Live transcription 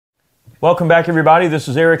Welcome back, everybody. This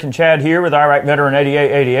is Eric and Chad here with Iraq Veteran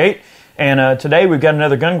 8888. And today we've got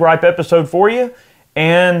another Gun Gripe episode for you.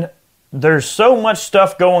 And there's so much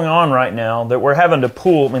stuff going on right now that we're having to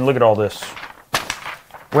pull. I mean, look at all this.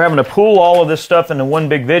 We're having to pull all of this stuff into one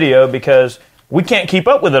big video because we can't keep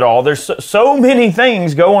up with it all. There's so many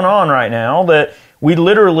things going on right now that we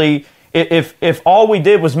literally, if all we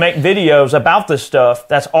did was make videos about this stuff,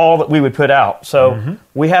 that's all that we would put out. So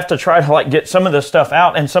we have to try to get some of this stuff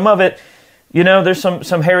out, and some of it, you know, there's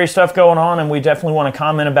some hairy stuff going on, and we definitely want to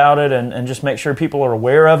comment about it and just make sure people are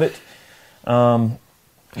aware of it.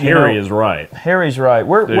 Harry is right. Harry's right.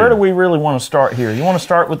 Where do we really want to start here? You want to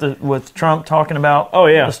start with Trump talking about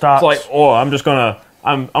the stocks? It's like,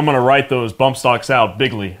 I'm gonna write those bump stocks out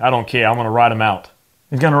bigly. I don't care. I'm gonna write them out.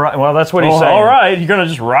 He's gonna write. Well, that's what he's saying. All right, you're gonna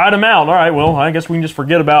just write them out. All right. Well, I guess we can just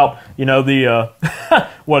forget about the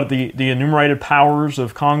the enumerated powers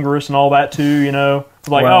of Congress and all that too. You know, it's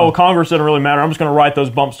like Congress doesn't really matter. I'm just gonna write those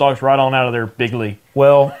bump stocks right on out of there bigly.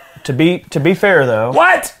 Well, to be fair though,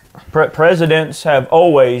 what presidents have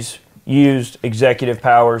always used executive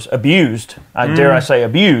powers, abused. Dare I say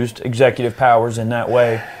abused executive powers in that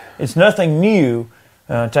way. It's nothing new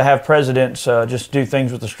to have presidents just do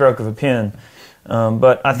things with the stroke of a pen.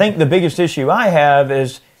 But I think the biggest issue I have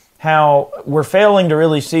is how we're failing to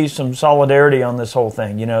really see some solidarity on this whole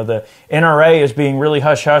thing. You know, the NRA is being really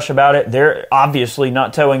hush-hush about it. They're obviously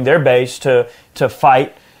not telling their base to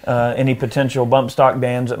fight any potential bump stock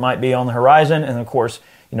bans that might be on the horizon. And of course,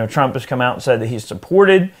 you know, Trump has come out and said that he's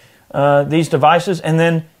supported these devices. And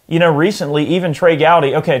then, you know, recently, even Trey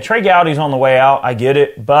Gowdy, Trey Gowdy's on the way out, I get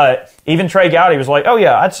it, but even Trey Gowdy was like, oh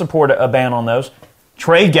yeah, I'd support a ban on those.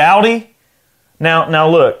 Trey Gowdy? Now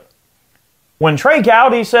look, when Trey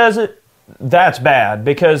Gowdy says it, that's bad,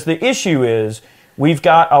 because the issue is we've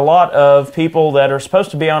got a lot of people that are supposed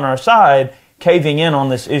to be on our side caving in on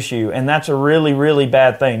this issue, and that's a really, really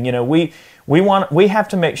bad thing. You know, we have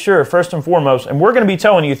to make sure, first and foremost, and we're going to be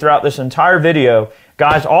telling you throughout this entire video,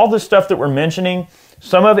 guys, all this stuff that we're mentioning,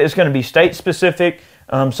 some of it is going to be state-specific,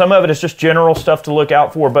 some of it is just general stuff to look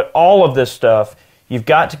out for, but all of this stuff, you've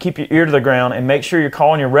got to keep your ear to the ground and make sure you're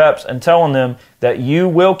calling your reps and telling them that you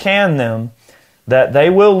will can them, that they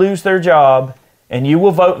will lose their job, and you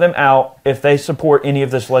will vote them out if they support any of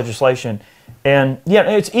this legislation. And yeah,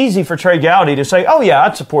 it's easy for Trey Gowdy to say, oh yeah,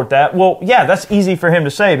 I'd support that. Well, yeah, that's easy for him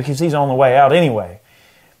to say because he's on the way out anyway.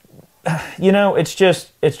 You know, it's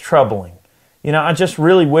troubling. You know, I just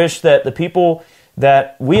really wish that the people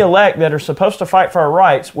that we elect that are supposed to fight for our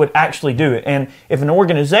rights would actually do it. And if an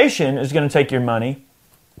organization is going to take your money,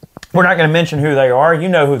 we're not going to mention who they are. You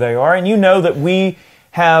know who they are. And you know that we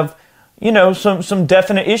have, you know, some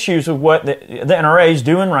definite issues with what the NRA is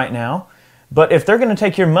doing right now. But if they're going to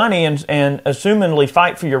take your money and assumedly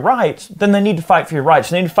fight for your rights, then they need to fight for your rights.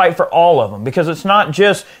 They need to fight for all of them, because it's not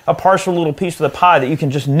just a partial little piece of the pie that you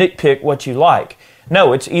can just nitpick what you like.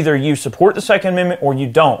 No, it's either you support the Second Amendment or you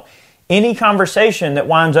don't. Any conversation that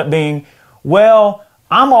winds up being, well,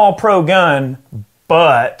 I'm all pro-gun,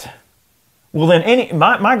 but, well then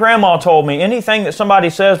my grandma told me anything that somebody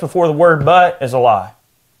says before the word but is a lie,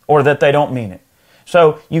 or that they don't mean it.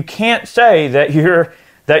 So you can't say that you're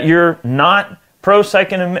not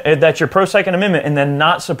that you're pro-Second Amendment and then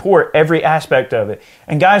not support every aspect of it.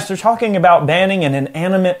 And guys, they're talking about banning an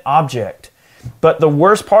inanimate object. But the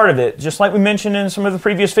worst part of it, just like we mentioned in some of the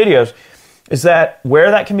previous videos, is that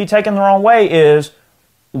where that can be taken the wrong way is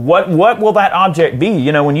what will that object be?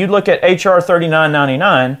 You know, when you look at HR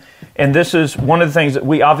 3999, and this is one of the things that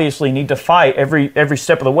we obviously need to fight every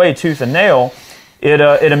step of the way, tooth and nail, it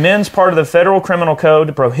amends part of the federal criminal code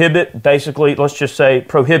to prohibit, basically, let's just say,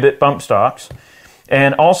 prohibit bump stocks,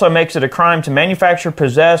 and also makes it a crime to manufacture,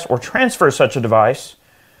 possess, or transfer such a device,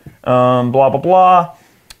 blah, blah, blah.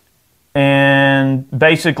 And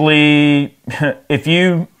basically, if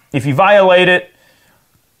you violate it,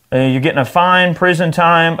 you're getting a fine, prison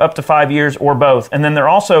time, up to 5 years, or both. And then they're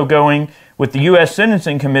also going with the U.S.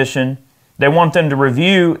 Sentencing Commission. They want them to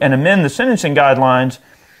review and amend the sentencing guidelines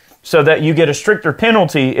so that you get a stricter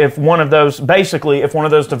penalty if one of those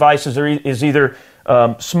devices is either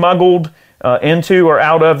smuggled into or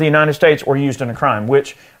out of the United States or used in a crime,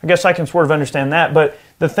 which I guess I can sort of understand that. But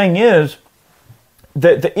the thing is,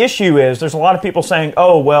 the issue is there's a lot of people saying,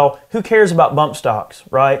 oh, well, who cares about bump stocks,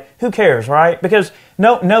 right? Who cares, right? Because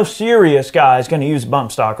no serious guy is going to use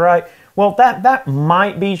bump stock, right? Well, that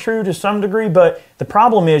might be true to some degree, but the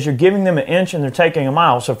problem is you're giving them an inch and they're taking a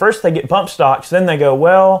mile. So first they get bump stocks, then they go,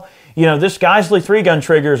 well, you know, this Geissele 3-gun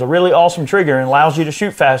trigger is a really awesome trigger and allows you to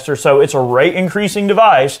shoot faster, so it's a rate-increasing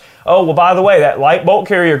device. Oh, well, by the way, that light bolt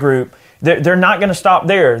carrier group they're not going to stop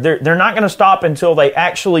there. They're not going to stop until they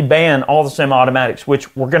actually ban all the semi-automatics,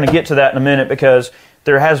 which we're going to get to that in a minute because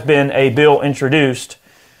there has been a bill introduced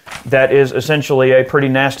that is essentially a pretty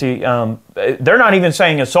nasty, they're not even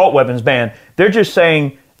saying assault weapons ban. They're just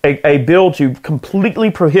saying a bill to completely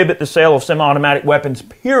prohibit the sale of semi-automatic weapons,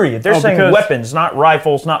 period. They're saying weapons, not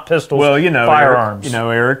rifles, not pistols, firearms.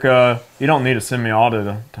 Eric, you don't need a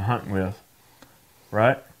semi-auto to hunt with,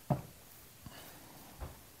 right?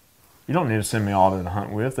 You don't need a semi-auto to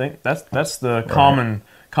hunt with. That's the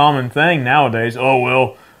common thing nowadays. Oh,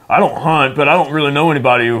 well, I don't hunt, but I don't really know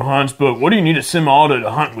anybody who hunts, but what do you need a semi-auto to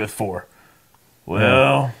hunt with for?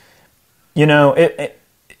 Well...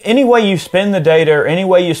 any way you spin the data or any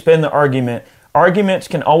way you spin the argument, arguments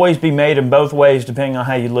can always be made in both ways depending on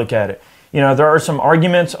how you look at it. There are some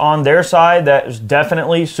arguments on their side that is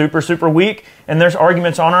definitely super, super weak, and there's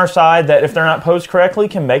arguments on our side that if they're not posed correctly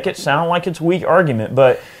can make it sound like it's a weak argument.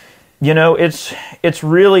 But, it's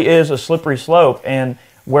really is a slippery slope. And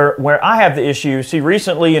where I have the issue, see,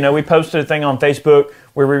 recently, we posted a thing on Facebook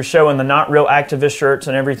where we were showing the not real activist shirts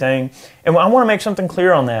and everything. And I want to make something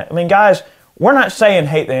clear on that. I mean, guys, we're not saying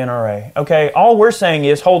hate the NRA, okay? All we're saying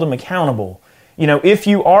is hold them accountable. If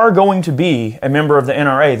you are going to be a member of the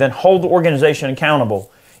NRA, then hold the organization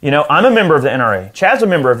accountable. I'm a member of the NRA. Chad's a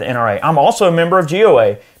member of the NRA. I'm also a member of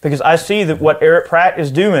GOA because I see that what Eric Pratt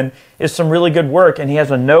is doing is some really good work, and he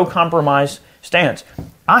has a no-compromise stance.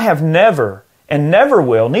 I have never and never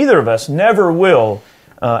will, neither of us never will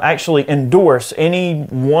actually endorse any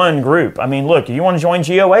one group. I mean, look, you want to join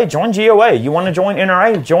GOA? Join GOA. You want to join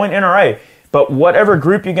NRA? Join NRA. But whatever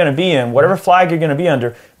group you're going to be in, whatever flag you're going to be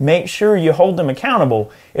under, make sure you hold them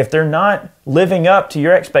accountable. If they're not living up to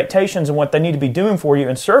your expectations and what they need to be doing for you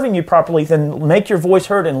and serving you properly, then make your voice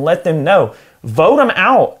heard and let them know. Vote them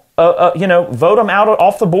out. Vote them out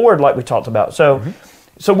off the board like we talked about. So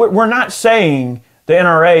we're not saying the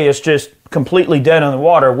NRA is just completely dead on the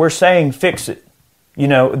water. We're saying fix it.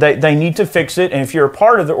 They need to fix it. And if you're a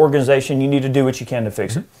part of the organization, you need to do what you can to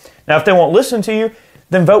fix it. Now, if they won't listen to you,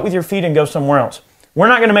 then vote with your feet and go somewhere else. We're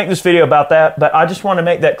not going to make this video about that, but I just want to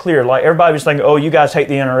make that clear. Like, everybody was thinking, oh, you guys hate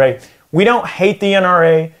the NRA. We don't hate the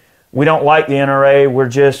NRA. We don't like the NRA.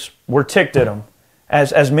 We're ticked at them,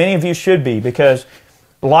 as many of you should be, because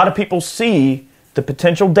a lot of people see the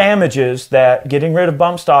potential damages that getting rid of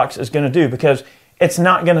bump stocks is going to do, because it's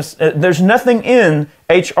not going to, there's nothing in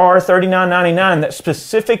HR 3999 that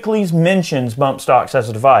specifically mentions bump stocks as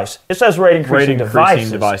a device. It says rate-increasing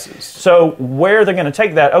devices. So where they're going to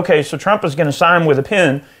take that, okay, so Trump is going to sign with a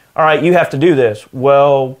pen, all right, you have to do this.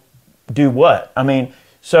 Well, do what? I mean,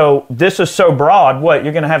 so this is so broad, what,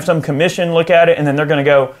 you're going to have some commission look at it and then they're going to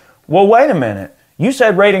go, well, wait a minute. You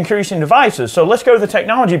said rate-increasing devices, so let's go to the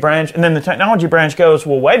technology branch, and then the technology branch goes,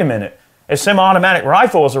 well, wait a minute. A semi-automatic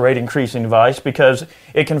rifle is a rate-increasing device because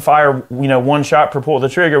it can fire, one shot per pull of the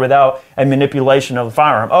trigger without a manipulation of the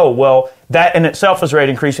firearm. Oh, well, that in itself is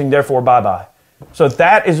rate-increasing, therefore bye-bye. So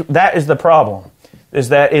that is the problem, is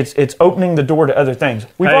that it's opening the door to other things.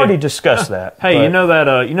 We've already discussed that. Hey,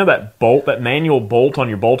 that bolt, that manual bolt on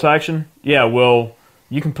your bolt action? Yeah, well,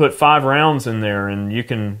 you can put 5 rounds in there, and you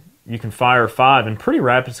can fire 5 in pretty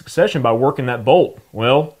rapid succession by working that bolt.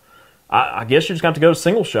 Well, I guess you just got to go to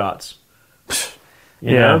single shots.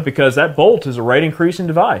 Because that bolt is a rate-increasing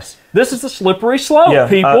device. This is the slippery slope,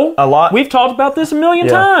 people. A lot. We've talked about this a million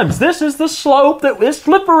times. This is the slope that is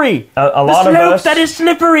slippery. A lot of us that is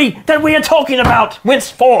slippery that we are talking about.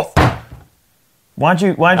 Henceforth. Why'd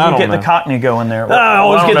you get the Cockney going there? I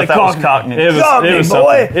always get the Cockney. It was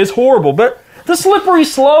boy. It's horrible, but the slippery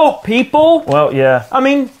slope, people. Well, yeah. I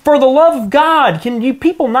mean, for the love of God, can you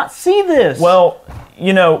people not see this? Well,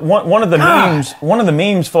 one of the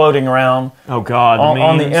memes floating around. Oh God,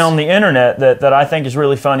 on the internet that I think is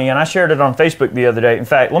really funny, and I shared it on Facebook the other day. In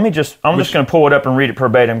fact, I'm just going to pull it up and read it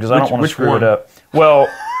verbatim because I don't want to screw it up. Well,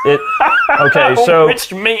 okay, so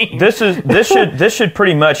which meme? this should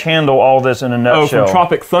pretty much handle all this in a nutshell. Oh, from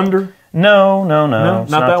Tropic Thunder? No,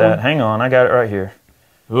 it's not that. One? Hang on, I got it right here.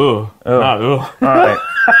 Ugh. All right.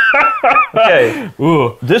 Okay.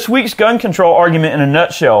 Ooh. This week's gun control argument in a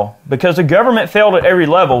nutshell. Because the government failed at every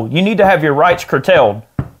level, you need to have your rights curtailed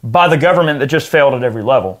by the government that just failed at every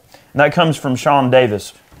level. And that comes from Sean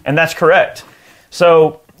Davis. And that's correct.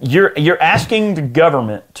 So you're asking the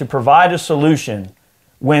government to provide a solution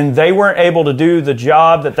when they weren't able to do the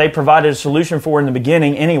job that they provided a solution for in the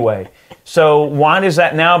beginning anyway. So why does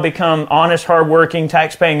that now become honest, hardworking,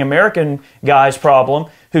 tax-paying American guy's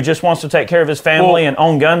problem who just wants to take care of his family and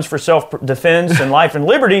own guns for self-defense and life and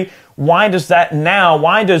liberty? Why does that now?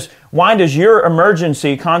 Why does your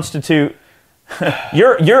emergency constitute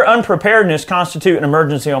Your unpreparedness constitute an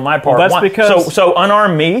emergency on my part. Well, that's because so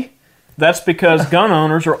unarm me. That's because gun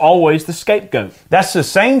owners are always the scapegoat. That's the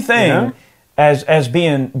same thing as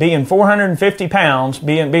being 450 pounds,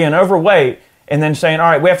 being overweight, and then saying,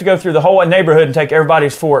 all right, we have to go through the whole neighborhood and take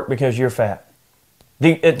everybody's fork because you're fat.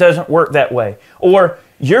 It doesn't work that way. Or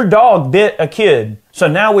your dog bit a kid, so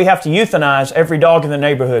now we have to euthanize every dog in the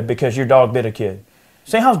neighborhood because your dog bit a kid.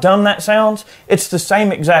 See how dumb that sounds? It's the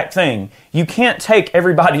same exact thing. You can't take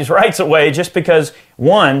everybody's rights away just because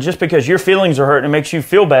your feelings are hurt and it makes you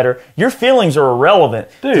feel better. Your feelings are irrelevant.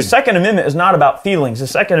 Dude. The Second Amendment is not about feelings. The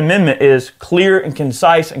Second Amendment is clear and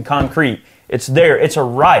concise and concrete. It's there. It's a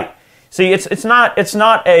right. See, it's not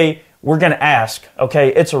a we're going to ask, okay?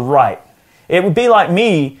 It's a right. It would be like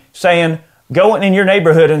me saying, going in your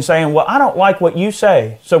neighborhood and saying, well, I don't like what you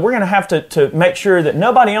say, so we're going to have to make sure that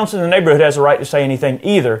nobody else in the neighborhood has a right to say anything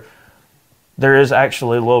either. There is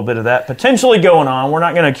actually a little bit of that potentially going on. We're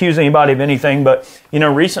not going to accuse anybody of anything, but,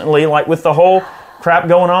 recently, like with the whole crap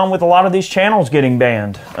going on with a lot of these channels getting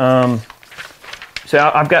banned.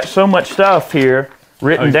 So I've got so much stuff here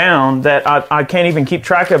written down that I can't even keep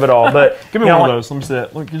track of it all. But give me one of those. Let me see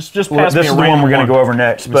that. Look, just pass me a this is the one we're going to go over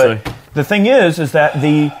next. But the thing is that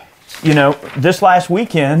this last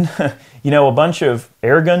weekend, a bunch of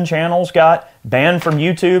airgun channels got banned from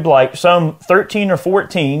YouTube, like some 13 or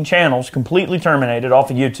 14 channels completely terminated off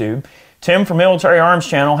of YouTube. Tim from Military Arms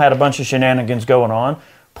Channel had a bunch of shenanigans going on.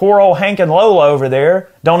 Poor old Hank and Lola over there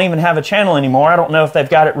don't even have a channel anymore. I don't know if they've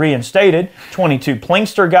got it reinstated. 22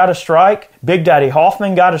 Plinkster got a strike. Big Daddy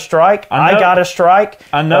Hoffman got a strike. I got a strike.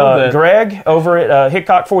 I know that. Greg over at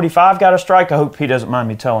Hickok 45 got a strike. I hope he doesn't mind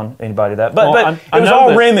me telling anybody that. But it was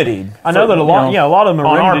all remedied. I know that a lot of them are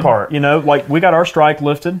on remedied. Our part. Like we got our strike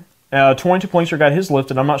lifted. 22 Plinkster got his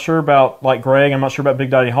lifted. I'm not sure about like Greg. I'm not sure about Big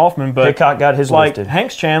Daddy Hoffman, but Hickok got his lifted.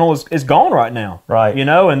 Hank's channel is gone right now. Right.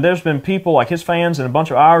 And there's been people like his fans and a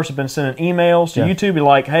bunch of ours have been sending emails to YouTube, be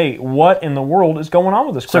like, "Hey, what in the world is going on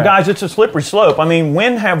with this crap?" So guys, it's a slippery slope. I mean,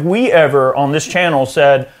 when have we ever on this channel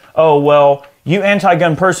said, "Oh well, you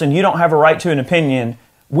anti-gun person, you don't have a right to an opinion"?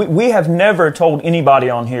 We have never told anybody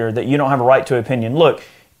on here that you don't have a right to an opinion. Look,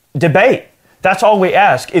 debate. That's all we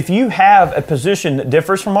ask. If you have a position that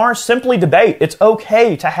differs from ours, simply debate. It's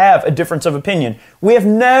okay to have a difference of opinion. We have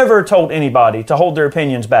never told anybody to hold their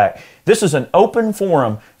opinions back. This is an open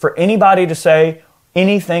forum for anybody to say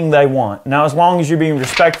anything they want. Now, as long as you're being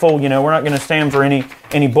respectful, we're not going to stand for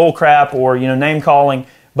any bull crap or, name calling.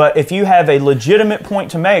 But if you have a legitimate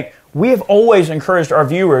point to make, we have always encouraged our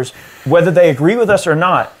viewers, whether they agree with us or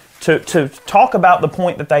not, to talk about the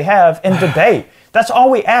point that they have and debate. That's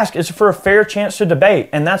all we ask, is for a fair chance to debate.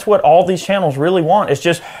 And that's what all these channels really want. It's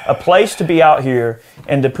just a place to be out here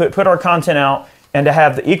and to put our content out and to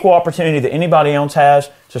have the equal opportunity that anybody else has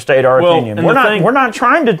to state our opinion. We're not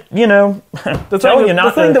trying to, tell you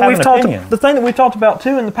not to have an opinion. The thing that we've talked about,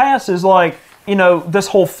 too, in the past is like, this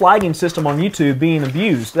whole flagging system on YouTube being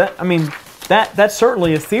abused. That's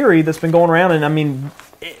certainly a theory that's been going around. And, I mean,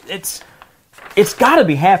 it's got to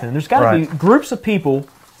be happening. There's got to be groups of people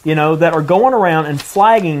that are going around and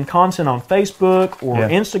flagging content on Facebook or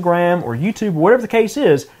Instagram or YouTube, whatever the case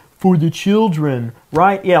is, for the children,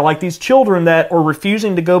 right? Yeah, like these children that are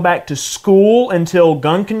refusing to go back to school until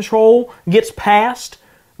gun control gets passed.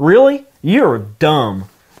 Really? You're dumb.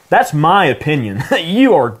 That's my opinion.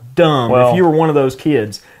 You are dumb if you were one of those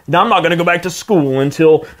kids. Now, I'm not going to go back to school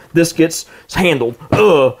until this gets handled.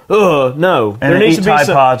 No. And there needs to be Tide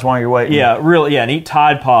Pods while you're waiting. Yeah, really. Yeah, and eat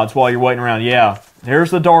Tide Pods while you're waiting around. Yeah.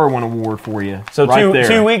 There's the Darwin Award for you. So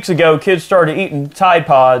 2 weeks ago, kids started eating Tide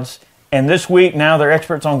Pods, and this week, now they're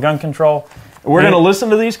experts on gun control. We're going to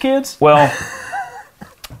listen to these kids? Well,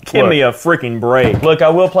 give me a freaking break. Look, I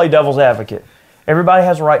will play devil's advocate. Everybody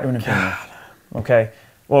has a right to an opinion. Okay?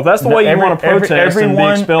 Well, if that's the way you want to protest and be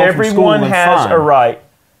expelled from school, everyone has a right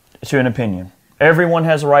to an opinion. Everyone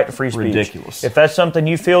has a right to free speech. Ridiculous. If that's something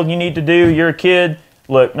you feel you need to do, you're a kid,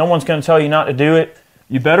 look, no one's going to tell you not to do it.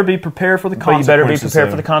 You better be prepared for the consequences. But you better be prepared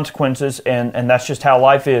for the consequences, and that's just how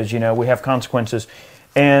life is. We have consequences.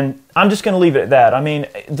 And I'm just going to leave it at that. I mean,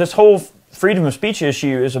 this whole freedom of speech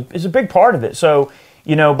issue is a big part of it. So,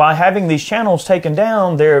 by having these channels taken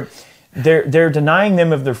down, they're denying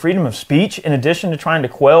them of their freedom of speech in addition to trying to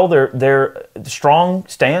quell their strong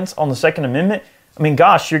stance on the Second Amendment. I mean,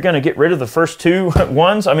 gosh, you're going to get rid of the first two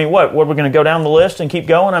ones? I mean, what? We're going to go down the list and keep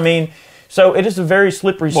going? I mean... So it is a very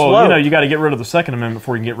slippery slope. Well, you got to get rid of the Second Amendment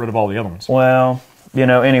before you can get rid of all the other ones. Well,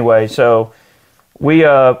 anyway, so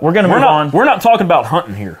we're going to move on. We're not talking about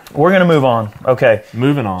hunting here. We're going to move on. Okay.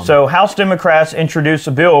 Moving on. So House Democrats introduced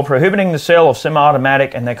a bill prohibiting the sale of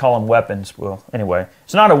semi-automatic, and they call them weapons. Well, anyway,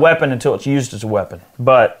 it's not a weapon until it's used as a weapon,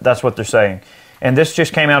 but that's what they're saying. And this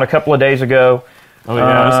just came out a couple of days ago. Oh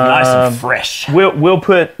yeah, it's nice and fresh. We'll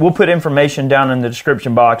put information down in the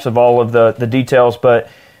description box of all of the details, but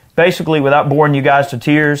basically, without boring you guys to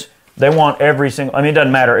tears, they want every single. I mean, it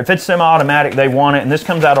doesn't matter if it's semi-automatic; they want it. And this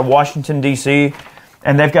comes out of Washington D.C.,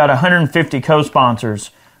 and they've got 150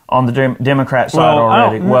 co-sponsors on the Democrat side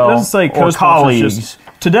already. Well, let's say co-sponsors.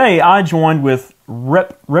 Today, I joined with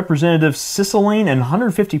Representative Cicilline and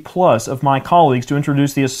 150 plus of my colleagues to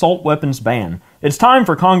introduce the assault weapons ban. It's time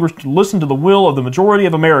for Congress to listen to the will of the majority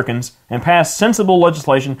of Americans and pass sensible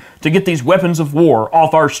legislation to get these weapons of war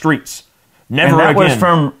off our streets. Never and that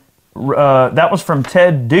again. That was from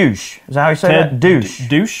Ted Douche. Is that how you say that?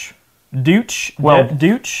 Douche. Douche. Well,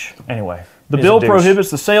 Douche. Anyway. The bill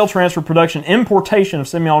prohibits the sale, transfer, production, importation of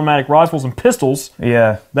semi-automatic rifles and pistols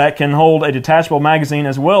that can hold a detachable magazine,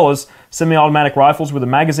 as well as semi-automatic rifles with a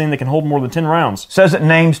magazine that can hold more than 10 rounds. Says it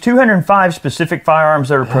names 205 specific firearms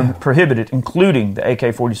that are prohibited, including the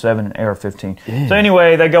AK-47 and AR-15. Yeah. So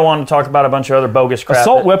anyway, they go on to talk about a bunch of other bogus crap.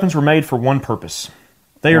 Assault weapons were made for one purpose.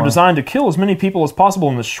 They are designed to kill as many people as possible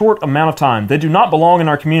in a short amount of time. They do not belong in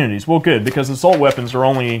our communities. Well, good, because assault weapons are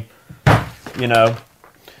only,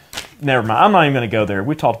 never mind. I'm not even going to go there.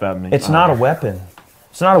 We talked about it. It's not a weapon.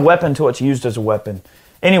 It's not a weapon until it's used as a weapon.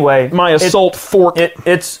 Anyway, my assault fork.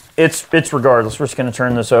 It's regardless. We're just going to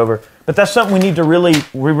turn this over. But that's something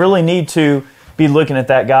we really need to be looking at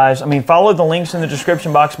that, guys. I mean, follow the links in the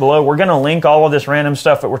description box below. We're going to link all of this random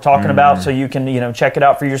stuff that we're talking about so you can, check it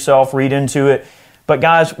out for yourself, read into it. But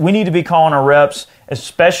guys, we need to be calling our reps,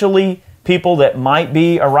 especially people that might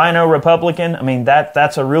be a rhino Republican. I mean,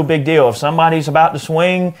 that's a real big deal. If somebody's about to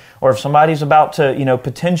swing or if somebody's about to,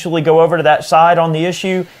 potentially go over to that side on the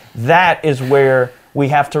issue, that is where we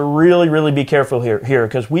have to really, really be careful here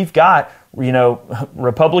because we've got,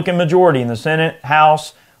 Republican majority in the Senate,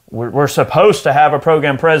 House. We're supposed to have a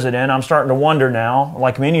program president. I'm starting to wonder now,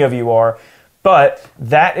 like many of you are. But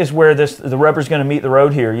that is where the rubber's going to meet the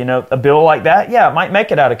road here. A bill like that, it might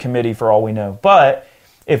make it out of committee for all we know. But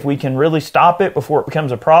if we can really stop it before it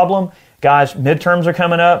becomes a problem, guys, midterms are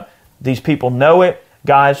coming up. These people know it.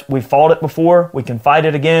 Guys, we fought it before. We can fight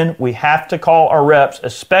it again. We have to call our reps,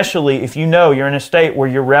 especially if you're in a state where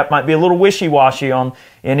your rep might be a little wishy-washy on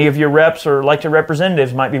any of your reps or elected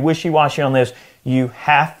representatives might be wishy-washy on this. You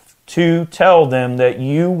have to tell them that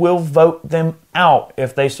you will vote them out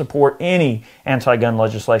if they support any anti-gun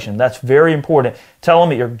legislation. That's very important. Tell them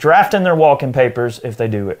that you're drafting their walking papers if they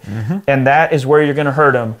do it. Mm-hmm. And that is where you're going to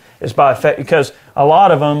hurt them, is by effect, because a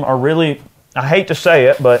lot of them are really, I hate to say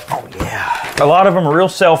it, but a lot of them are real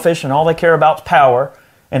selfish and all they care about is power.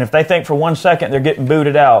 And if they think for 1 second they're getting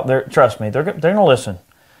booted out, trust me, they're going to listen.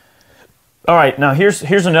 All right, now here's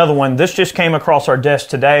another one. This just came across our desk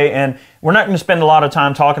today, and we're not going to spend a lot of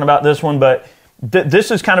time talking about this one, but this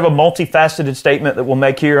is kind of a multifaceted statement that we'll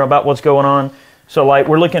make here about what's going on. So,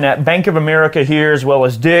 we're looking at Bank of America here as well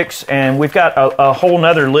as Dick's, and we've got a whole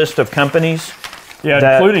nother list of companies.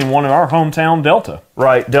 Yeah, including one in our hometown, Delta.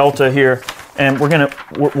 Right, Delta here. And we're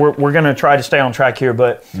gonna try to stay on track here,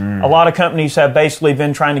 but a lot of companies have basically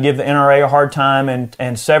been trying to give the NRA a hard time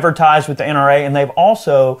and sever ties with the NRA, and they've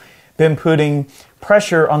also been putting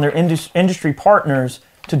pressure on their industry partners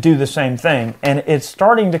to do the same thing. And it's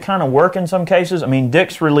starting to kind of work in some cases. I mean,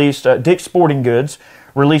 Dick's Sporting Goods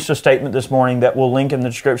released a statement this morning that we'll link in the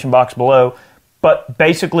description box below, but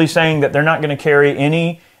basically saying that they're not going to carry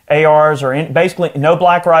any ARs or basically no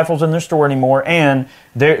black rifles in their store anymore, and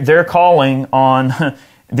they're calling on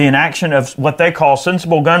the inaction of what they call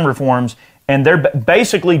sensible gun reforms. And they're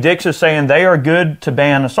basically, Dick's is saying they are good to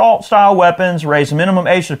ban assault-style weapons, raise the minimum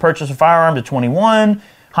age to purchase a firearm to 21,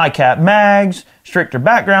 high-cap mags, stricter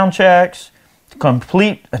background checks,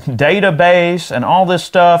 complete database, and all this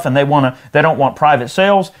stuff. And they don't want private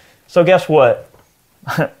sales. So guess what?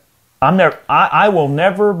 I will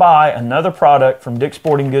never buy another product from Dick's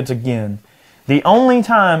Sporting Goods again. The only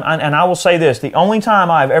time, and I will say this, the only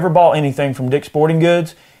time I've ever bought anything from Dick's Sporting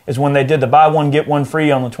Goods is when they did the buy one, get one free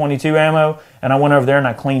on the 22 ammo, and I went over there and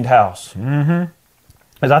I cleaned house. Mm-hmm.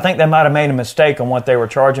 Because I think they might have made a mistake on what they were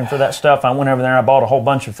charging for that stuff. I went over there and I bought a whole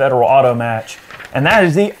bunch of Federal Auto Match, and that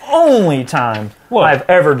is the only time I've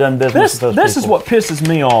ever done business with those people. This is what pisses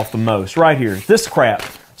me off the most right here. This crap.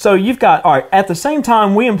 So you've got, all right, at the same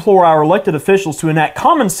time, we implore our elected officials to enact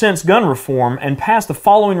common sense gun reform and pass the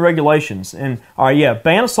following regulations. And, all right, yeah,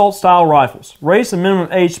 ban assault-style rifles. Raise the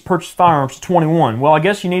minimum age to purchase firearms to 21. Well, I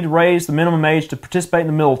guess you need to raise the minimum age to participate in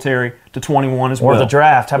the military to 21 as well. Or the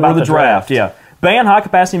draft. How about the draft? Yeah. Ban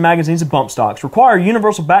high-capacity magazines and bump stocks. Require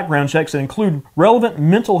universal background checks that include relevant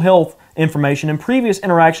mental health information and previous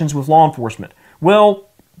interactions with law enforcement. Well,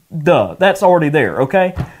 duh, that's already there,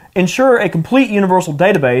 okay? Ensure a complete universal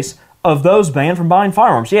database of those banned from buying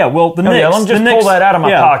firearms. Yeah, well, the NICS. Yeah, let me just pull that out of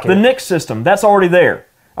my pocket. The NICS system, that's already there.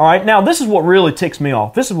 All right, now this is what really ticks me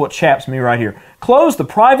off. This is what chaps me right here. Close the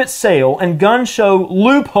private sale and gun show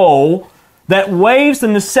loophole that waives the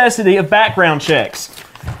necessity of background checks.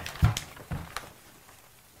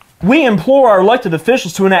 We implore our elected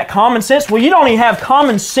officials to enact common sense. Well, you don't even have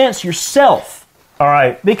common sense yourself. All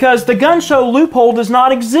right. Because the gun show loophole does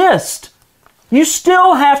not exist. You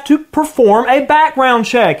still have to perform a background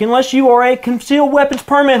check unless you are a concealed weapons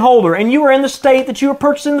permit holder and you are in the state that you are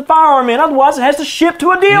purchasing the firearm in. Otherwise, it has to ship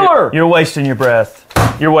to a dealer. You're wasting your breath.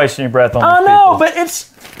 You're wasting your breath on I these know, people. but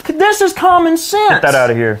this is common sense. Get that out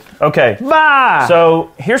of here. Okay. Bye.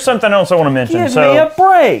 So here's something else I want to mention. Give me a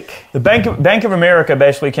break. The Bank of America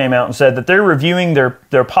basically came out and said that they're reviewing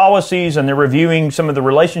their policies and they're reviewing some of the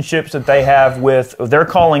relationships that they have with, they're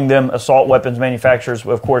calling them assault weapons manufacturers.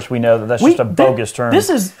 Of course, we know that that's just a bogus term. This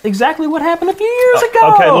is exactly what happened a few years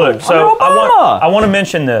ago. Okay, look, so under Obama. I want to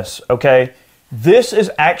mention this, okay? This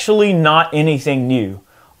is actually not anything new.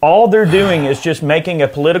 All they're doing is just making a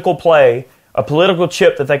political play, a political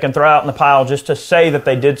chip that they can throw out in the pile just to say that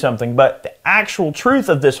they did something. But the actual truth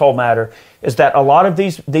of this whole matter is that a lot of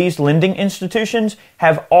these lending institutions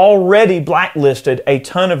have already blacklisted a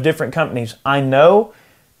ton of different companies. I know,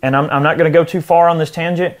 and I'm not going to go too far on this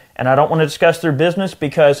tangent, and I don't want to discuss their business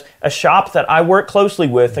because a shop that I work closely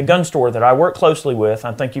with, a gun store that I work closely with,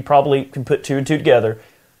 I think you probably can put two and two together,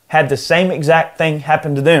 had the same exact thing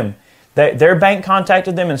happen to them. Their bank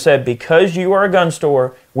contacted them and said, because you are a gun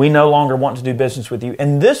store, we no longer want to do business with you.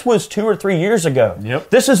 And this was 2 or 3 years ago. Yep.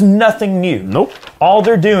 This is nothing new. Nope. All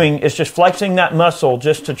they're doing is just flexing that muscle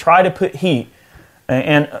just to try to put heat.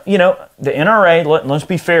 And you know, the NRA, let's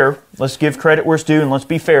be fair. Let's give credit where it's due and let's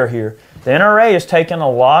be fair here. The NRA is taking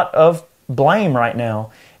a lot of blame right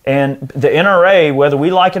now. And the NRA, whether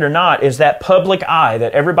we like it or not, is that public eye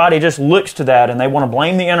that everybody just looks to that and they want to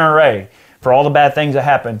blame the NRA for all the bad things that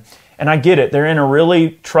happen. And I get it. They're in a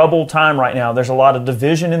really troubled time right now. There's a lot of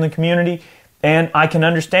division in the community, and I can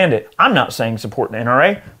understand it. I'm not saying support the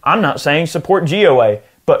NRA. I'm not saying support GOA.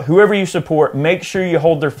 But whoever you support, make sure you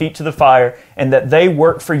hold their feet to the fire and that they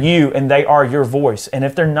work for you and they are your voice. And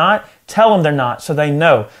if they're not, tell them they're not so they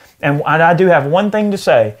know. And I do have one thing to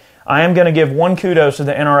say. I am going to give one kudos to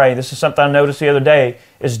the NRA. This is something I noticed the other day,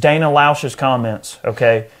 is Dana Lausch's comments,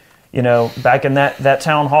 okay? You know, back in that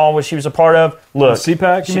town hall which she was a part of. Look, The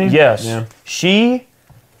CPAC, you mean? Yes. Yeah.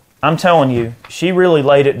 I'm telling you, she really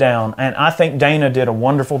laid it down. And I think Dana did a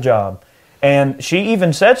wonderful job. And she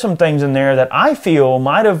even said some things in there that I feel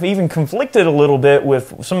might have even conflicted a little bit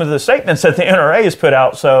with some of the statements that the NRA has put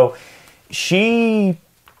out. So she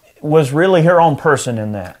was really her own person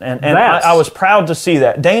in that. And I was proud to see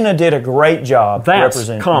that. Dana did a great job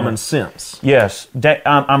representing. That's common sense. Yes.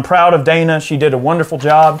 I'm proud of Dana. She did a wonderful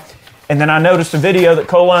job. And then I noticed a video that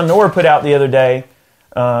Cole Nor put out the other day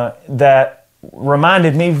that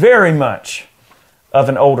reminded me very much of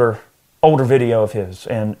an older video of his.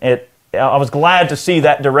 And I was glad to see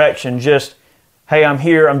that direction. Just, hey, I'm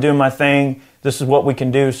here. I'm doing my thing. This is what we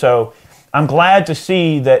can do. So I'm glad to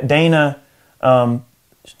see that Dana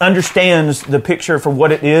understands the picture for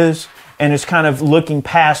what it is and is kind of looking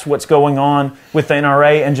past what's going on with the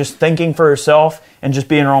NRA and just thinking for herself and just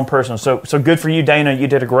being her own person. So good for you, Dana. You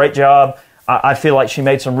did a great job. I feel like she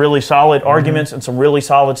made some really solid arguments and some really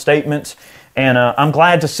solid statements. And I'm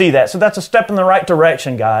glad to see that. So that's a step in the right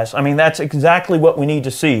direction, guys. I mean, that's exactly what we need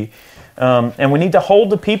to see. And we need to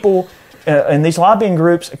hold the people in these lobbying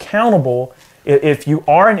groups accountable. If you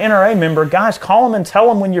are an NRA member, guys, call them and tell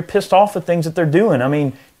them when you're pissed off at things that they're doing. I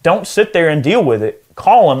mean, don't sit there and deal with it.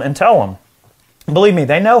 Call them and tell them. Believe me,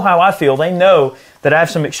 they know how I feel. They know that I have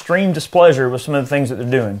some extreme displeasure with some of the things that they're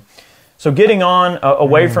doing. So getting on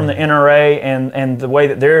away from the NRA and the way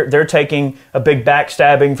that they're taking a big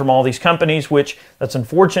backstabbing from all these companies, which that's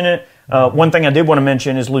unfortunate. One thing I did want to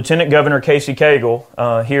mention is Lieutenant Governor Casey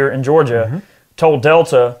Cagle here in Georgia told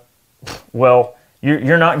Delta, well,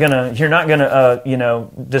 you're not gonna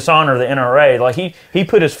dishonor the NRA. Like he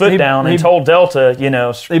put his foot down and told Delta,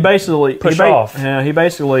 he basically push off. Yeah, he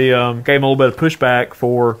basically gave him a little bit of pushback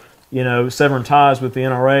for severing ties with the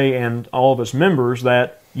NRA and all of its members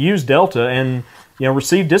that use Delta, and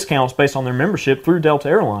receive discounts based on their membership through Delta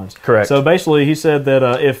Airlines. Correct. So basically, he said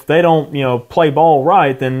that if they don't, play ball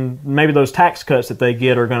right, then maybe those tax cuts that they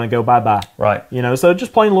get are going to go bye-bye. Right. So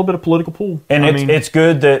just playing a little bit of political pool. And it's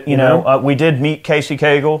good that, we did meet Casey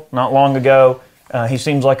Cagle not long ago. He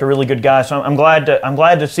seems like a really good guy. So I'm glad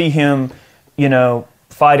to see him,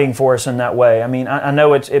 fighting for us in that way. I mean, I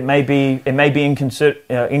know it may be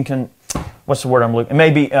what's the word I'm looking? It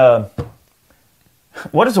may be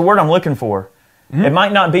what is the word I'm looking for? Mm-hmm. It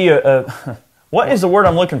might not be what is the word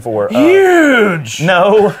I'm looking for? Huge.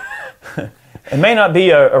 No. It may not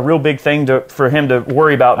be a real big thing for him to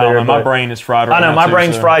worry about there. Know, my brain is fried right now. I know, my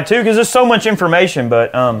brain's so. fried too because there's so much information,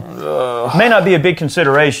 but it may not be a big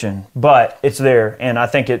consideration, but it's there, and I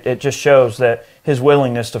think it just shows that his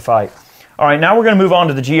willingness to fight. All right, now we're going to move on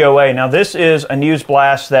to the GOA. Now, this is a news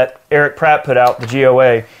blast that Eric Pratt put out, the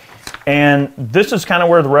GOA, and this is kind of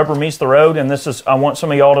where the rubber meets the road, and I want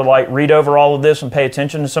some of y'all to read over all of this and pay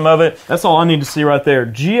attention to some of it. That's all I need to see right there.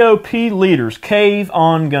 GOP leaders cave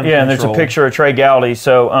on gun control. Yeah, and there's a picture of Trey Gowdy.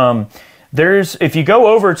 So if you go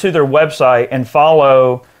over to their website and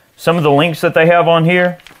follow some of the links that they have on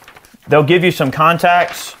here, they'll give you some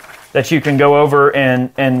contacts that you can go over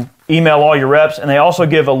and email all your reps, and they also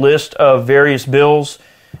give a list of various bills.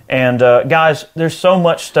 And guys, there's so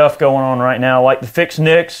much stuff going on right now, like the Fix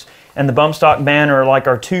NICS and the bump stock ban are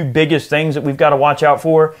our two biggest things that we've got to watch out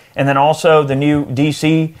for, and then also the new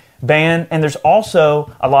DC ban, and there's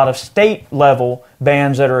also a lot of state-level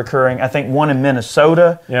bans that are occurring. I think one in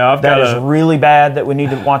Minnesota that is really bad that we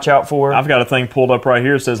need to watch out for. I've got a thing pulled up right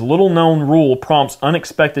here. It says, little-known rule prompts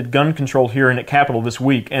unexpected gun control hearing at Capitol this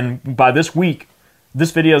week, and by this week,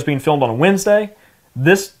 this video is being filmed on a Wednesday.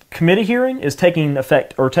 This committee hearing is taking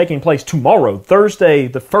place tomorrow, Thursday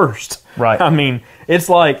the 1st. Right. I mean, it's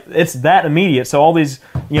that immediate. So all these,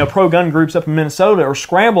 pro-gun groups up in Minnesota are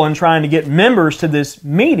scrambling trying to get members to this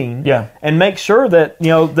meeting and make sure that,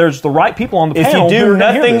 there's the right people on the panel. If you do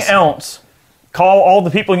nothing else, call all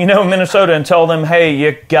the people in Minnesota and tell them, hey,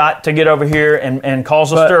 you got to get over here and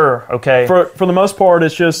cause a stir, okay? For the most part,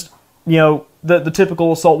 it's just, the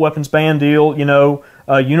typical assault weapons ban deal,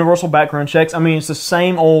 universal background checks. I mean, it's the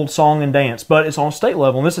same old song and dance, but it's on state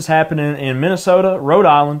level. And this is happening in Minnesota, Rhode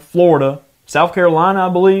Island, Florida, South Carolina, I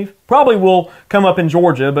believe. Probably will come up in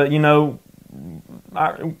Georgia, but,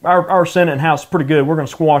 our Senate and House is pretty good. We're going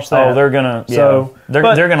to squash that. Oh, they're going to. So they're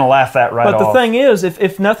going to laugh that right off. But the thing is,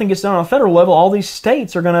 if nothing gets done on a federal level, all these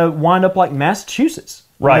states are going to wind up like Massachusetts,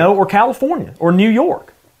 right? Or California, or New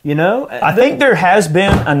York. I think there has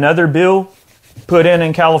been another bill put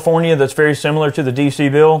in California that's very similar to the D.C.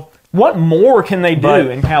 bill. What more can they do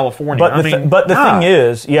in California? But the thing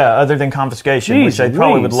is, other than confiscation, which they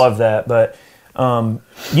probably would love that, but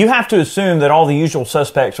you have to assume that all the usual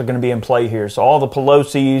suspects are going to be in play here. So all the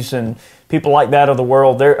Pelosi's and people like that of the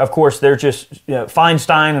world, they're just,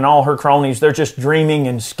 Feinstein and all her cronies, they're just dreaming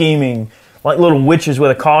and scheming like little witches with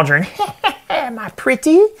a cauldron. Am I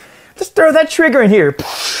pretty? Let's throw that trigger in here.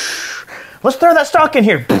 Let's throw that stock in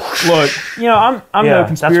here. Look, I'm no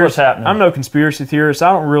conspiracy. That's what's happening. I'm no conspiracy theorist.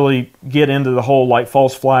 I don't really get into the whole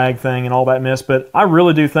false flag thing and all that mess, but I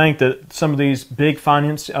really do think that some of these big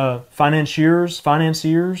financiers,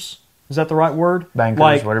 is that the right word?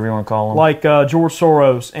 Bankers, whatever you want to call them. Like George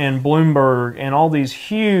Soros and Bloomberg and all these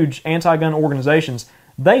huge anti-gun organizations,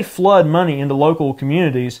 they flood money into local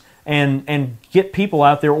communities and get people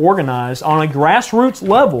out there organized on a grassroots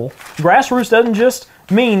level. Grassroots doesn't just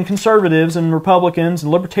mean conservatives and Republicans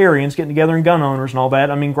and libertarians getting together and gun owners and all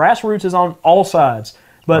that. I mean, grassroots is on all sides.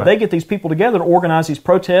 But they get these people together to organize these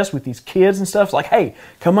protests with these kids and stuff. It's like, hey,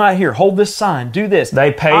 come out here, hold this sign, do this.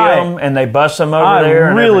 They pay them and they bust them over there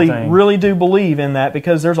and everything. I really do believe in that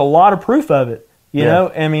because there's a lot of proof of it. You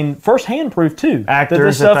know, I mean, first-hand proof, too.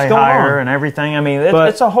 Actors that they hire and everything. I mean,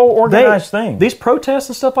 it's a whole organized thing. These protests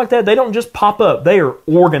and stuff like that, they don't just pop up. They are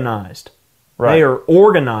organized. Right. They are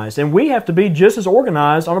organized. And we have to be just as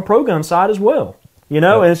organized on a pro-gun side as well. And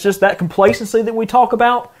it's just that complacency that we talk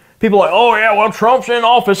about. People are like, oh, yeah, well, Trump's in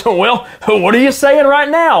office. Well, what are you saying right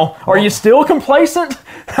now? Are you still complacent?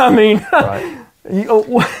 I mean,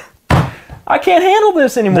 I can't handle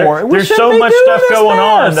this anymore. There's so much stuff going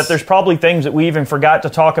on that there's probably things that we even forgot to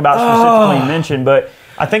talk about specifically mention. But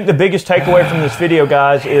I think the biggest takeaway from this video,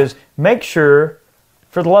 guys, is make sure,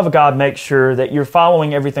 for the love of God, make sure that you're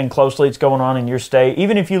following everything closely that's going on in your state.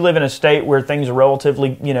 Even if you live in a state where things are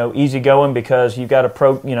relatively, easygoing because you've got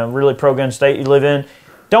a really pro-gun state you live in,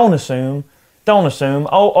 don't assume.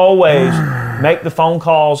 Always make the phone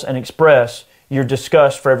calls and express your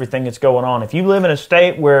disgust for everything that's going on. If you live in a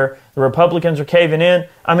state where the Republicans are caving in,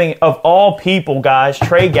 I mean, of all people, guys,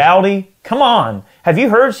 Trey Gowdy, come on. Have you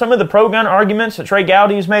heard some of the pro-gun arguments that Trey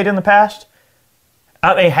Gowdy has made in the past?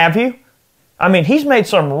 I mean, have you? I mean, he's made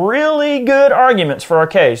some really good arguments for our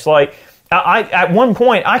case. Like, at one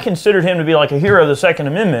point, I considered him to be like a hero of the Second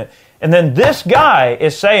Amendment. And then this guy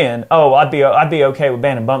is saying, oh, I'd be okay with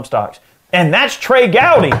banning bump stocks. And that's Trey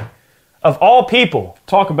Gowdy, of all people.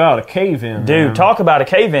 Talk about a cave-in. Dude, man. talk about a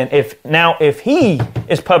cave-in. If he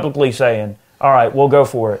is publicly saying, all right, we'll go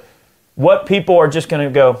for it, what people are just going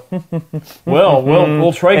to go,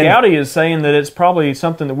 well, Trey Gowdy is saying that it's probably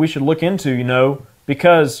something that we should look into,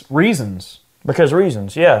 because reasons. Because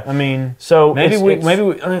reasons, yeah. I mean, so maybe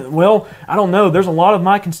I don't know. There's a lot of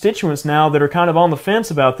my constituents now that are kind of on the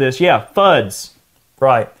fence about this. Yeah, FUDs.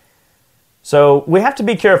 Right. So we have to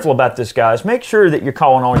be careful about this, guys. Make sure that you're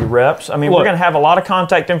calling all your reps. I mean, we're going to have a lot of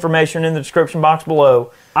contact information in the description box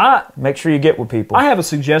below. Make sure you get with people. I have a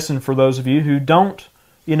suggestion for those of you who don't,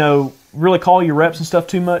 really call your reps and stuff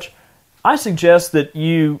too much. I suggest that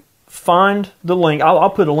you find the link. I'll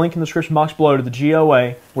put a link in the description box below to the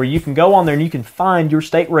GOA where you can go on there and you can find your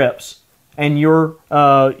state reps and your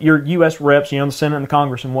U.S. reps, the Senate and the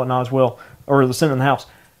Congress and whatnot as well, or the Senate and the House.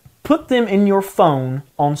 Put them in your phone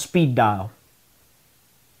on speed dial.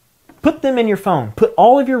 Put them in your phone. Put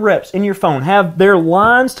all of your reps in your phone. Have their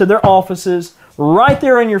lines to their offices right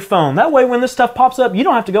there in your phone. That way when this stuff pops up, you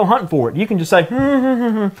don't have to go hunting for it. You can just say,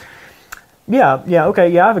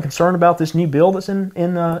 okay, I have a concern about this new bill that's in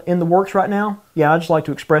the works right now. Yeah, I'd just like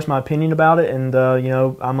to express my opinion about it, and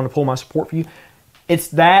I'm going to pull my support for you. It's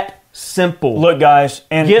that simple. Look, guys,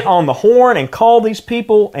 and get on the horn and call these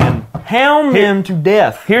people and hound them to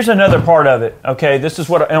death. Here's another part of it. Okay, this is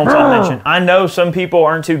what else I mentioned. I know some people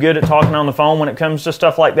aren't too good at talking on the phone when it comes to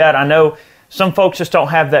stuff like that. I know some folks just don't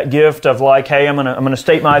have that gift of like, hey, I'm gonna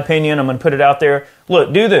state my opinion. I'm gonna put it out there.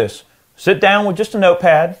 Look, do this. Sit down with just a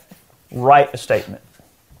notepad. Write a statement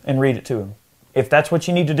and read it to them. If that's what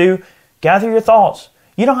you need to do, gather your thoughts.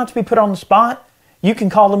 You don't have to be put on the spot. You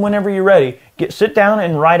can call them whenever you're ready. Sit down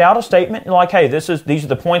and write out a statement. You're like, hey, these are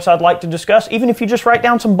the points I'd like to discuss. Even if you just write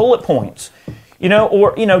down some bullet points,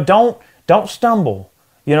 don't stumble.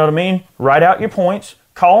 You know what I mean? Write out your points.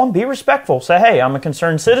 Call them. Be respectful. Say, hey, I'm a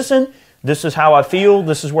concerned citizen. This is how I feel.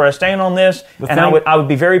 This is where I stand on this. I would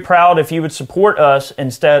be very proud if you would support us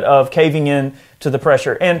instead of caving in to the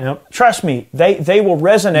pressure. And trust me, they will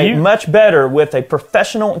resonate much better with a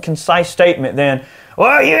professional and concise statement than,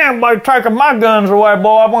 well, you ain't about taking my guns away,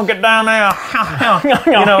 boy. I won't get down there.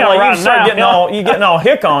 You getting all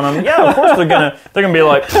hick on them. Yeah, of course they're gonna be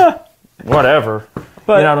like, whatever.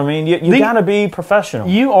 But you know what I mean? You gotta be professional.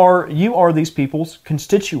 You are these people's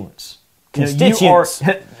constituents. Constituents.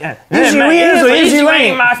 You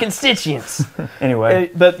ain't my constituents. Anyway.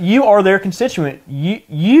 But you are their constituent.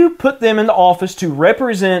 You put them in the office to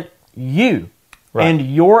represent you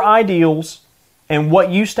and your ideals and what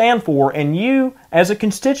you stand for. And you, as a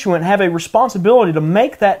constituent, have a responsibility to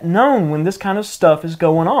make that known when this kind of stuff is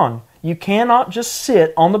going on. You cannot just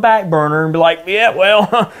sit on the back burner and be like, yeah,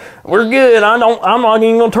 well, we're good. I'm not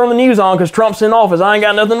even going to turn the news on because Trump's in office. I ain't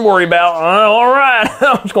got nothing to worry about. All right.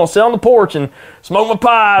 I'm just going to sit on the porch and smoke my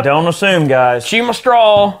pipe. Don't assume, guys. Chew my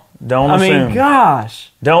straw. Don't assume. I mean,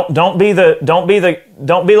 gosh. Don't be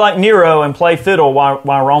like Nero and play fiddle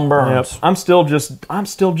while Rome burns. Yep. I'm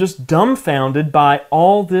still just dumbfounded by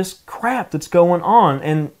all this crap that's going on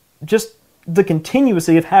and just the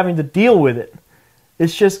continuity of having to deal with it.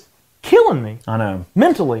 It's just killing me. I know.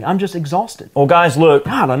 Mentally, I'm just exhausted. Well, guys, look.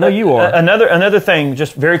 God, I know you are. Another thing,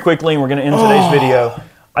 just very quickly, and we're going to end today's video.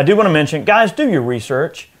 I do want to mention, guys, do your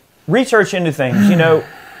research. Research into things.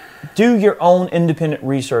 Do your own independent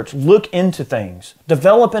research. Look into things.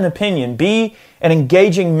 Develop an opinion. Be an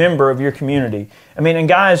engaging member of your community. I mean, and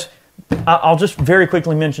guys, I'll just very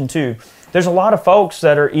quickly mention, too, there's a lot of folks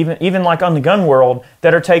that are even like on the gun world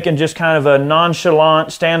that are taking just kind of a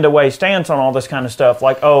nonchalant stand-away stance on all this kind of stuff.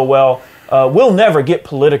 Like, oh, well, we'll never get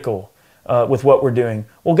political with what we're doing.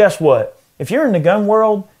 Well, guess what? If you're in the gun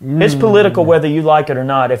world, it's political whether you like it or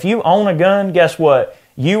not. If you own a gun, guess what?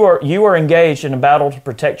 You are engaged in a battle to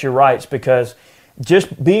protect your rights because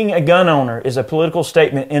just being a gun owner is a political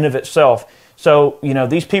statement in of itself. So,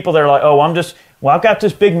 these people that are like, oh, I've got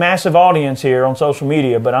this big, massive audience here on social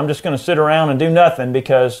media, but I'm just going to sit around and do nothing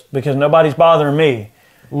because nobody's bothering me.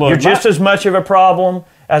 Look, you're just as much of a problem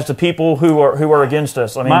as the people who are against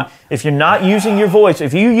us. I mean, if you're not using your voice,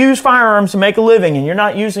 if you use firearms to make a living and you're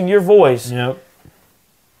not using your voice,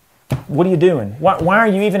 what are you doing? Why are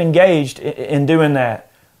you even engaged in doing that?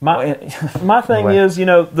 My thing is,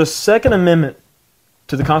 the Second Amendment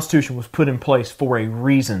to the Constitution was put in place for a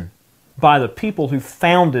reason by the people who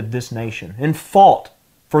founded this nation and fought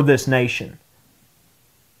for this nation.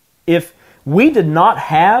 If we did not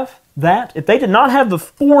have that, if they did not have the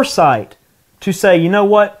foresight to say, you know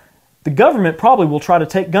what, the government probably will try to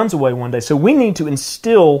take guns away one day, so we need to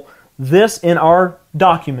instill this in our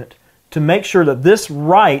document to make sure that this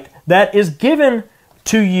right that is given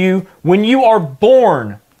to you when you are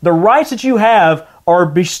born, the rights that you have are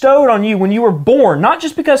bestowed on you when you were born, not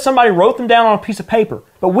just because somebody wrote them down on a piece of paper,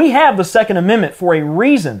 but we have the Second Amendment for a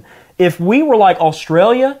reason. If we were like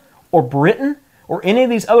Australia or Britain or any of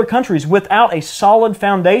these other countries without a solid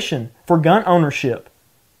foundation for gun ownership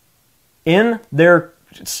in their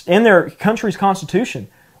country's constitution,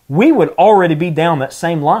 we would already be down that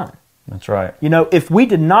same line. That's right. You know, if we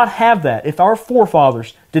did not have that, if our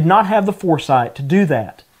forefathers did not have the foresight to do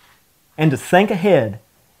that and to think ahead,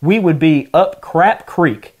 we would be up crap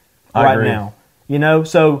creek right now. You know,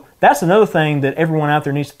 so that's another thing that everyone out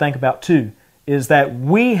there needs to think about too, is that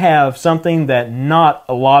we have something that not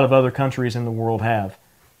a lot of other countries in the world have.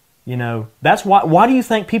 You know, that's why do you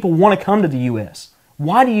think people want to come to the U.S.?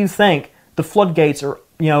 Why do you think the floodgates are,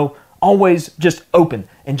 you know, always just open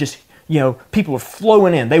and just, you know, people are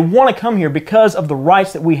flowing in? They want to come here because of the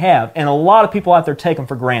rights that we have, and a lot of people out there take them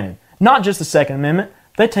for granted. Not just the Second Amendment,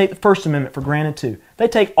 they take the First Amendment for granted too. They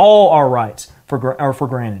take all our rights for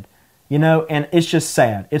granted. You know, and it's just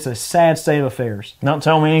sad. It's a sad state of affairs. Don't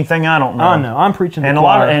tell me anything I don't know. I know. I'm preaching the and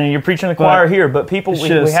choir. And you're preaching the choir here, but people, we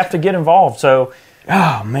have to get involved. So,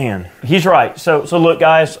 oh man, he's right. So look,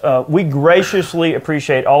 guys, we graciously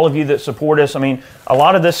appreciate all of you that support us. I mean, a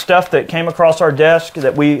lot of this stuff that came across our desk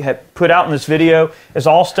that we have put out in this video is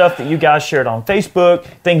all stuff that you guys shared on Facebook,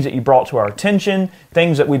 things that you brought to our attention,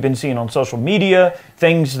 things that we've been seeing on social media,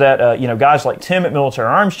 things that, you know, guys like Tim at Military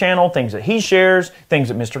Arms Channel, things that he shares, things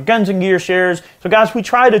that Mr. Guns and Gear shares. So guys, we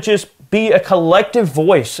try to just be a collective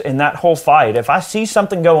voice in that whole fight. If I see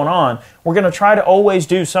something going on, we're going to try to always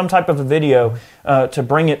do some type of a video to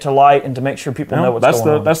bring it to light and to make sure people know what's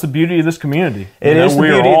going on. That's the beauty of this community. It is the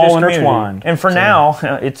beauty of this all community. Intertwined. And for now,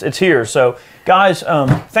 it's here. So guys,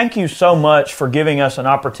 thank you so much for giving us an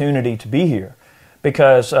opportunity to be here.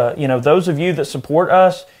 Because, you know, those of you that support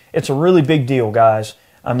us, it's a really big deal, guys.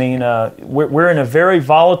 I mean, we're in a very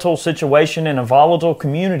volatile situation in a volatile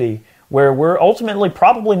community where we're ultimately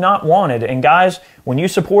probably not wanted. And guys, when you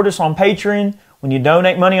support us on Patreon, when you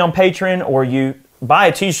donate money on Patreon, or you buy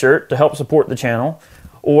a t-shirt to help support the channel,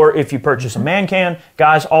 or if you purchase a man can,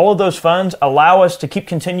 guys, all of those funds allow us to keep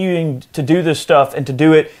continuing to do this stuff and to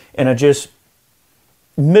do it in a just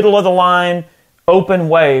middle of the line, open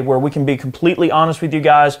way where we can be completely honest with you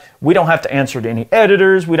guys. We don't have to answer to any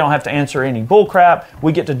editors. We don't have to answer any bullcrap.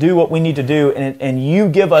 We get to do what we need to do, and you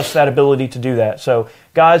give us that ability to do that. So,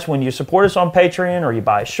 guys, when you support us on Patreon or you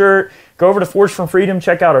buy a shirt, go over to Forge from Freedom,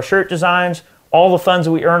 check out our shirt designs. All the funds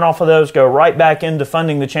that we earn off of those go right back into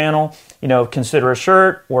funding the channel. You know, consider a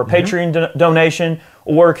shirt or a Patreon donation,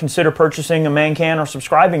 or consider purchasing a man can or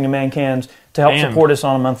subscribing to man cans to help support us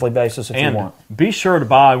on a monthly basis if you want. Be sure to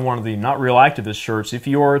buy one of the Not Real Activist shirts if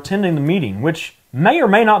you are attending the meeting, which may or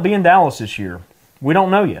may not be in Dallas this year. We don't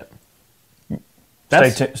know yet. Stay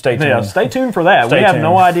tuned. Yeah, stay tuned for that. We have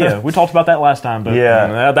no idea. We talked about that last time, but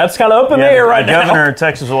that's kind of up in the air right now. The governor of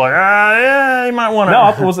Texas was like, yeah, you might want to.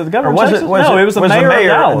 No, was it the governor of Texas? No, it was the mayor of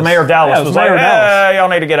Dallas. The mayor of Dallas was like, y'all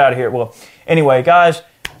need to get out of here. Well, anyway, guys,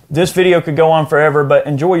 this video could go on forever, but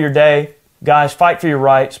enjoy your day. Guys, fight for your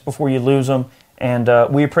rights before you lose them. And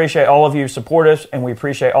we appreciate all of you who support us, and we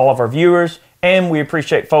appreciate all of our viewers, and we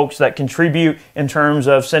appreciate folks that contribute in terms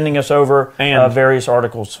of sending us over various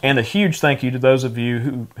articles. And a huge thank you to those of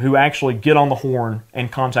you who actually get on the horn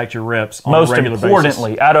and contact your reps on a regular basis.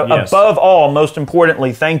 Above all, most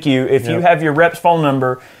importantly, thank you. If you have your rep's phone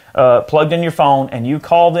number plugged in your phone and you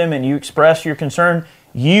call them and you express your concern,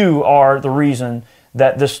 you are the reason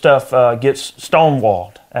that this stuff gets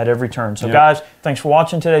stonewalled at every turn. So guys, thanks for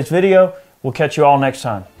watching today's video. We'll catch you all next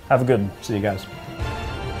time. Have a good one. See you guys.